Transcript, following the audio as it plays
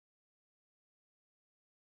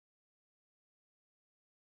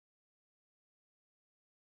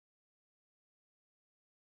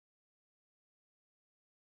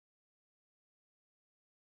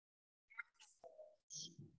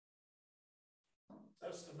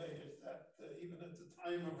estimated that even at the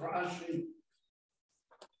time of Rashi,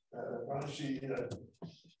 Rashi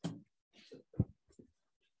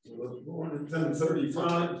was born in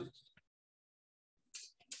 1035.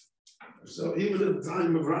 So even at the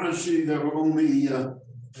time of Rashi, there were only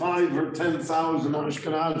 5,000 or 10,000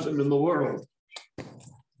 Ashkenazim in the world,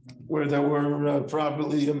 where there were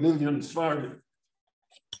probably 1 million Sephardim.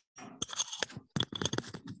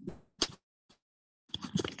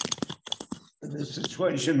 And this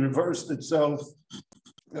situation reversed itself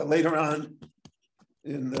later on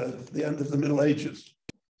in the end of the Middle Ages.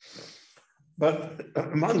 But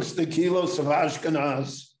amongst the kilos of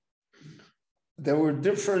Ashkenaz, there were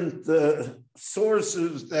different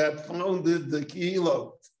sources that founded the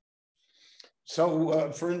kilo.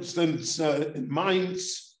 So, for instance, in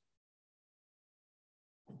Mainz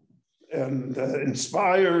and in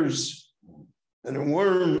Spires and in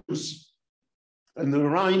Worms and the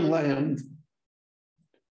Rhineland,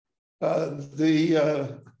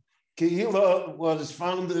 the Kehillah was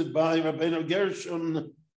founded by Rabbeinu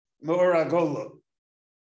Gershon Moragola,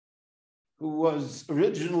 who was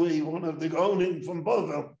originally one of the Gonim from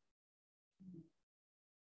Bovel.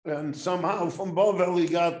 And somehow from Bovel he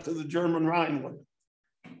got to the German Rhineland.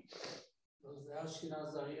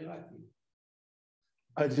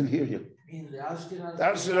 I didn't hear you.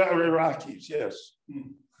 That's the Iraqis, yes.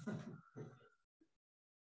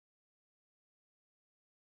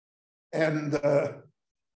 And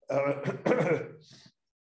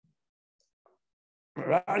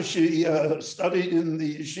Rashi studied in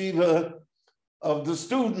the yeshiva of the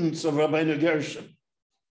students of Rabbeinu Gershon.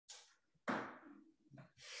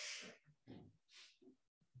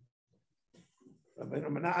 Rabbeinu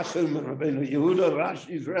Menachem and Rabbeinu Yehuda,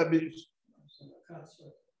 Rashi's rabbis,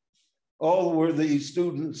 all were the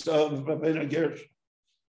students of Rabbeinu Gershon.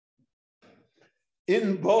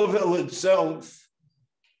 In Bovel itself,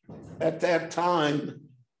 at that time,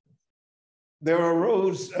 there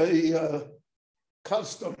arose a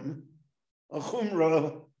custom, a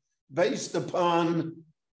chumrah, based upon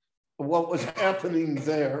what was happening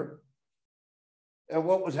there. And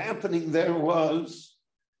what was happening there was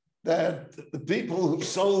that the people who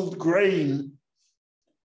sold grain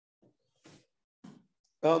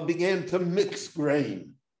began to mix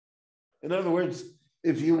grain. In other words,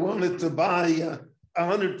 if you wanted to buy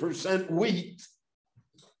 100% wheat,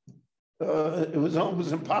 it was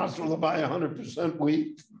almost impossible to buy 100%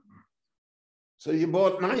 wheat. So you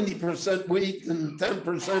bought 90% wheat and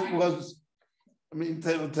 10% was, I mean,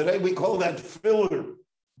 today we call that filler.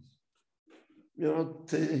 You know,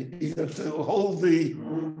 to hold the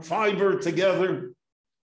fiber together.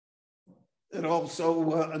 It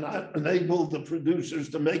also enabled the producers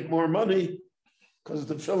to make more money because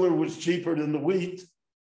the filler was cheaper than the wheat.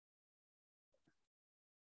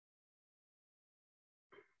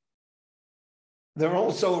 There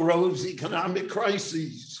also arose economic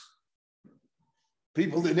crises.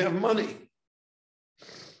 People didn't have money.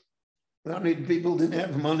 Not only people didn't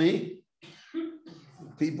have money,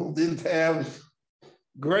 people didn't have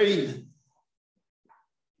grain.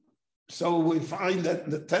 So we find that in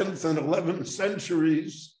the 10th and 11th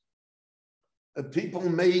centuries, people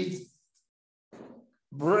made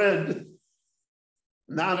bread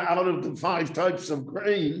not out of the 5 types of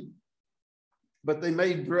grain, but they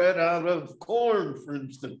made bread out of corn, for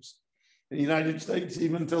instance. In the United States,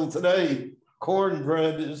 even till today,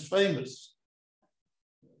 cornbread is famous.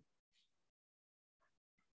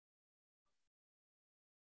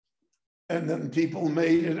 And then people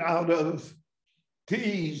made it out of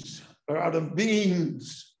peas or out of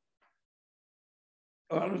beans,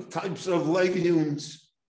 out of types of legumes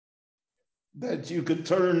that you could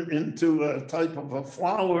turn into a type of a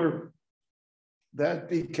flour that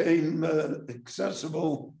became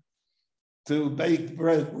accessible to bake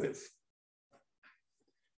bread with.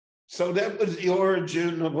 So that was the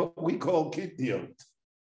origin of what we call kityot.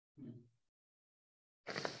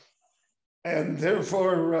 And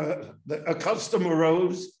therefore, a custom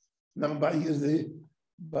arose now by the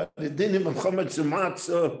dinim of chametz and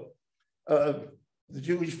matzah. The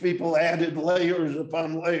Jewish people added layers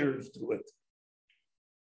upon layers to it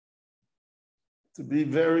to be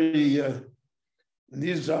very.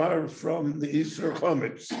 These are from the Isser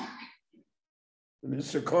chametz. The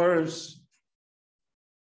Isser chorus.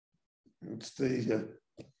 It's the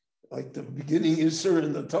like the beginning Isser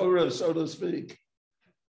in the Torah, so to speak.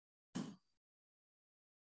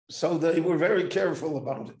 So they were very careful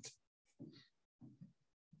about it.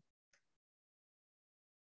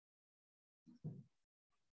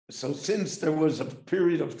 So since there was a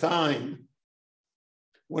period of time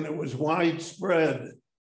when it was widespread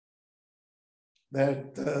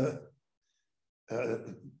that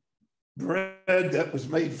bread that was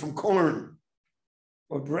made from corn,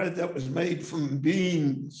 or bread that was made from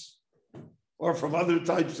beans, or from other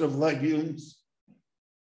types of legumes,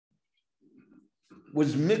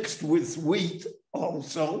 was mixed with wheat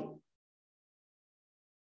also.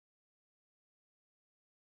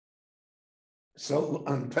 So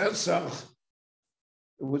on Pesach,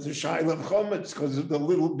 it was a shaila of chometz because of the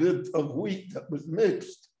little bit of wheat that was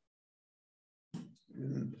mixed.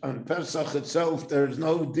 And on Pesach itself, there's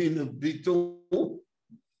no din of bitul.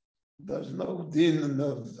 There's no din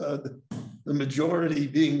of the majority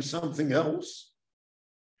being something else.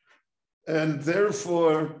 And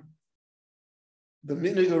therefore, the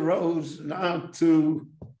minhag arose not to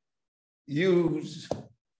use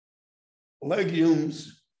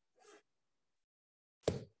legumes,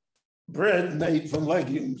 bread made from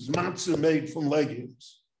legumes, matzah made from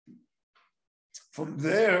legumes. From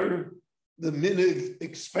there, the minhag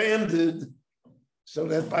expanded so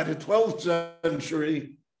that by the 12th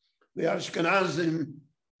century, the Ashkenazim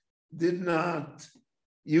did not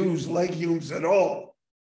use legumes at all.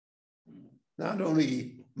 Not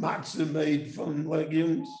only matzah made from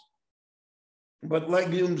legumes, but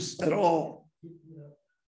legumes at all.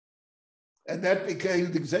 And that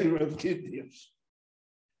became the Gzeira of Kiddush.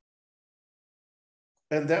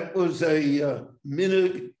 And that was a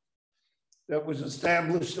minhag that was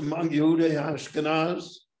established among Yehudei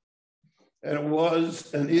Ashkenaz, and it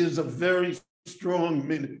was and is a very strong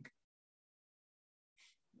minhag.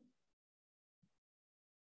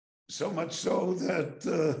 So much so that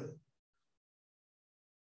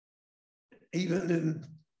even in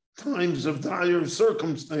times of dire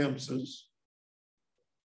circumstances,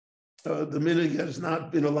 the minhag has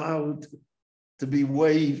not been allowed to be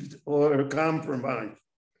waived or compromised.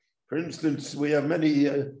 For instance, we have many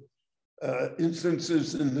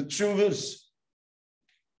instances in the tshuvas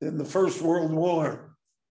in the First World War,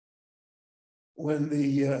 when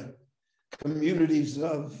the communities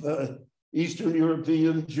of Eastern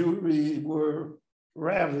European Jewry were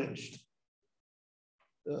ravaged,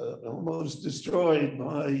 almost destroyed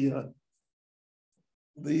by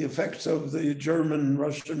the effects of the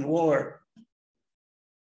German-Russian war.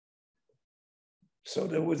 So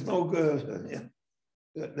there was no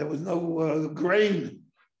grain,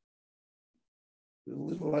 a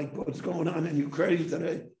little like what's going on in Ukraine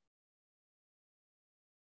today.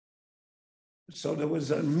 So there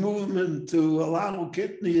was a movement to allow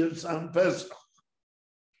kidneys on Pesach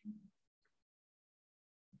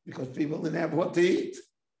because people didn't have what to eat.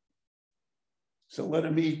 So let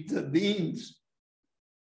them eat the beans,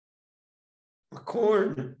 the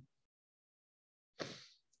corn.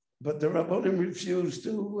 But the Rabbanim refused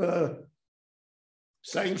to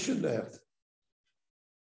sanction that.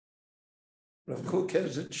 Rav Kook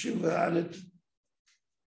has a tshuva on it.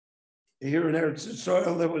 Here in Eretz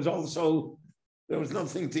Yisrael, there was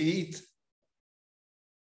nothing to eat.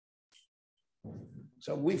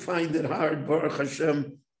 So we find it hard, Baruch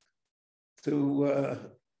Hashem, to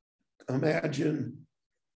imagine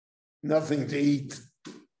nothing to eat.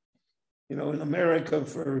 You know, in America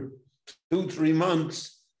for 2-3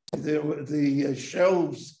 months, the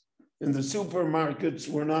shelves in the supermarkets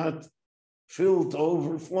were not filled to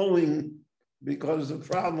overflowing because of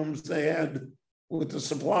problems they had with the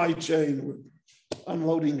supply chain, with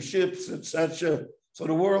unloading ships, etc. So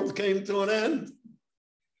the world came to an end.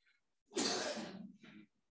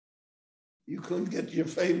 You couldn't get your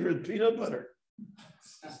favorite peanut butter.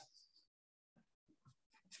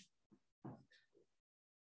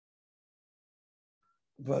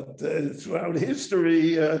 But throughout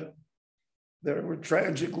history, there were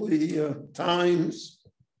tragically times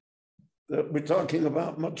that we're talking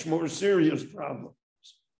about much more serious problems.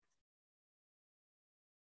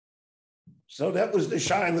 So that was the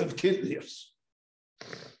shaila of kidneys.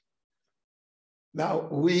 Now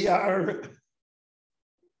we are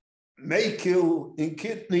makil in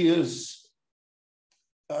kidneys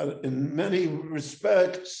in many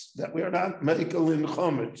respects that we are not makil in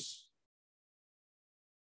chometz.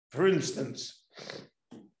 For instance,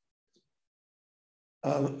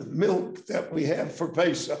 milk that we have for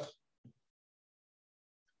Pesach.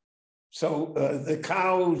 So the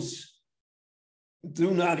cows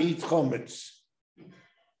do not eat chometz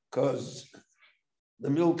because the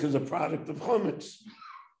milk is a product of chometz.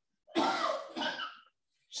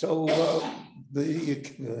 So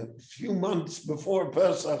the few months before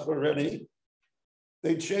Pesach already,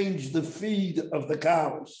 they changed the feed of the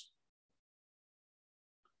cows.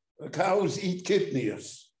 The cows eat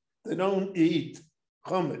kidneys. They don't eat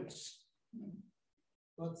chometz.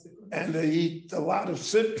 And they eat a lot of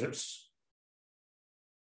citrus.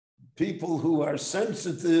 People who are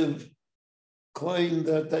sensitive claim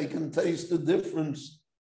that they can taste the difference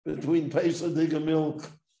between Pesach milk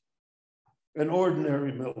and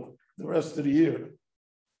ordinary milk the rest of the year.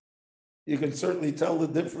 You can certainly tell the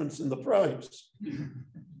difference in the price.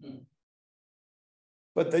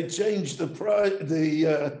 But they changed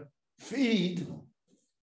the feed,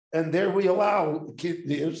 and there we allow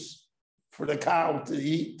kidneys for the cow to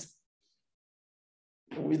eat.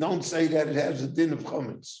 We don't say that it has a din of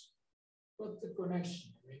chametz. What's the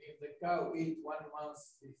connection? I mean, if the cow eats 1 month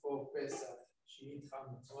before Pesach, she eats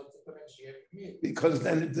chametz. What's the connection? Because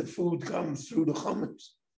then the food comes through the chametz.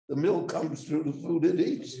 The milk comes through the food it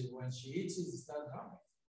eats. When she eats it, it's not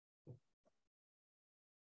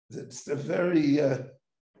chametz. It's a very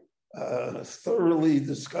thoroughly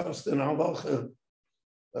discussed in halacha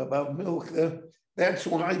about milk. That's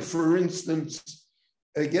why, for instance,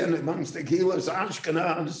 again, amongst the Gilas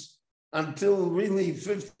Ashkenaz, until really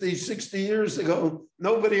 50, 60 years ago,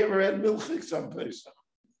 nobody ever had milchiks on Pesach.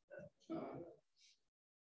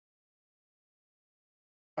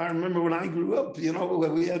 I remember when I grew up, you know,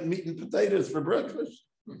 we had meat and potatoes for breakfast.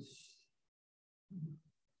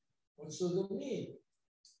 Also the meat.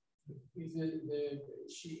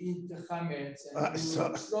 She eat the chametz and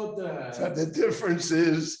slaughter her. So the difference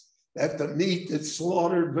is that the meat is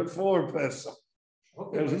slaughtered before Pesach.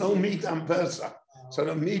 Okay, there's no meat on Pesach. So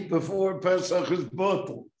the meat before Pesach is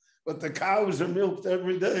bottled. But the cows are milked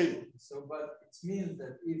every day. So, but it means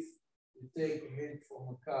that if you take milk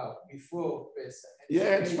from a cow before Pesach.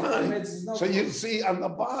 Yeah, it's fine. So you see on the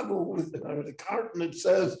bottle, or the carton, it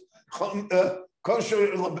says,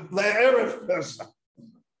 kosher le'erev Pesach.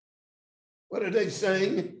 What are they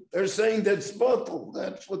saying? They're saying that's bottled.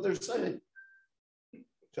 That's what they're saying.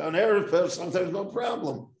 So on Erev Pesach, there's no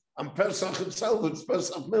problem. On Pesach itself, it's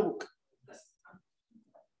Pesach milk.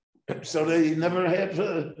 So they never had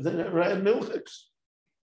milchiks.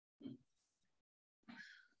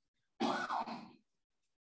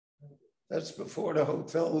 That's before the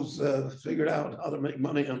hotels figured out how to make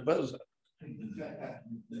money on Pesach.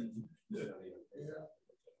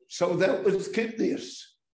 So that was kidneys.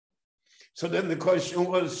 So then the question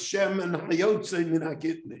was Shem and Hayotze min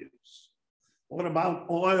hakidneys. What about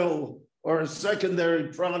oil or a secondary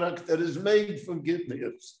product that is made from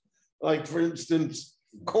kidneys? Like, for instance,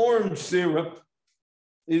 corn syrup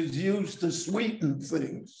is used to sweeten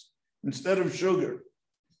things instead of sugar.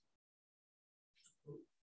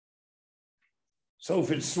 So if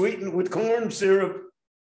it's sweetened with corn syrup,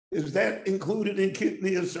 is that included in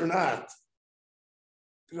kidneys or not?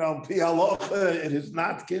 Al pi halacha, it is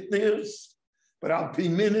not kidneys, but al pi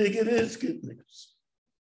minig, it is kidneys.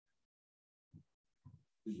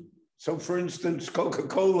 So, for instance,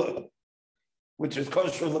 Coca-Cola, which is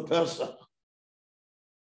kosher lePesach,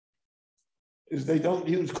 is they don't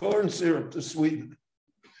use corn syrup to sweeten.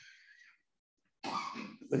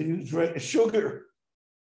 They use sugar.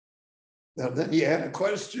 Now, then you had a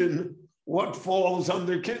question: what falls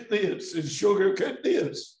under kidneys? Is sugar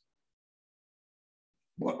kidneys?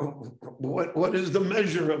 What is the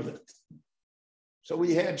measure of it? So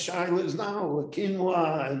we had shilas now,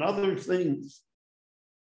 quinoa and other things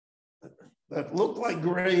that look like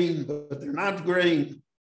grain, but they're not grain.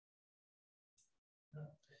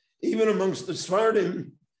 Even amongst the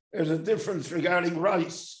Sfardim, there's a difference regarding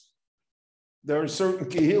rice. There are certain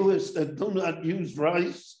kehilas that do not use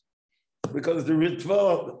rice because the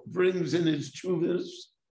Ritva brings in his chuvas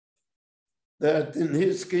that in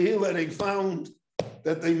his kehillah they found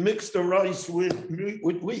that they mixed the rice with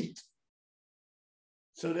wheat.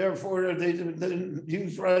 So therefore, they didn't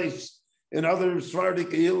use rice. In other Sephardic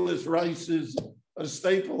kehillas, rice is a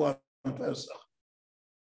staple on Pesach.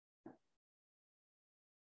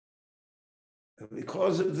 And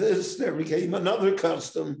because of this, there became another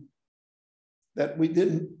custom that we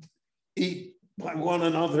didn't eat by one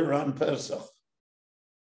another on Pesach.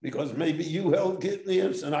 Because maybe you held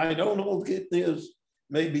kidneys and I don't hold kidneys.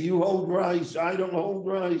 Maybe you hold rice, I don't hold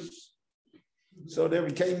rice. So there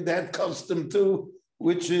became that custom too,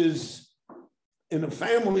 which is in a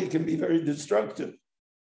family can be very destructive.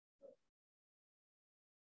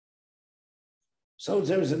 So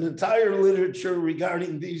there's an entire literature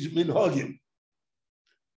regarding these minhagim.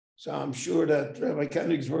 So I'm sure that Rabbi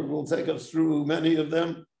Koenigsberg will take us through many of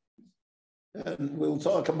them. And we'll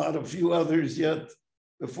talk about a few others yet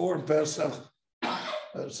before Pesach,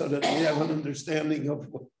 so that we have an understanding of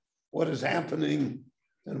what is happening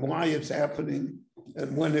and why it's happening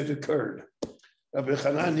and when it occurred. Rabbi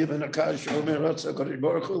Chananya ben Akash Omer Ratzah Kodesh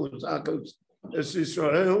Baruch Hu L'Zakos Es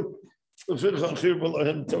Yisrael L'Fircha Chir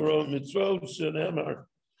B'Lahem Torah Mitzvot Shenemar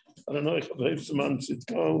Adonai Chavev Siman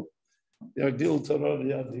Tzidko Yagdil Torah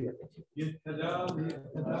Yadir.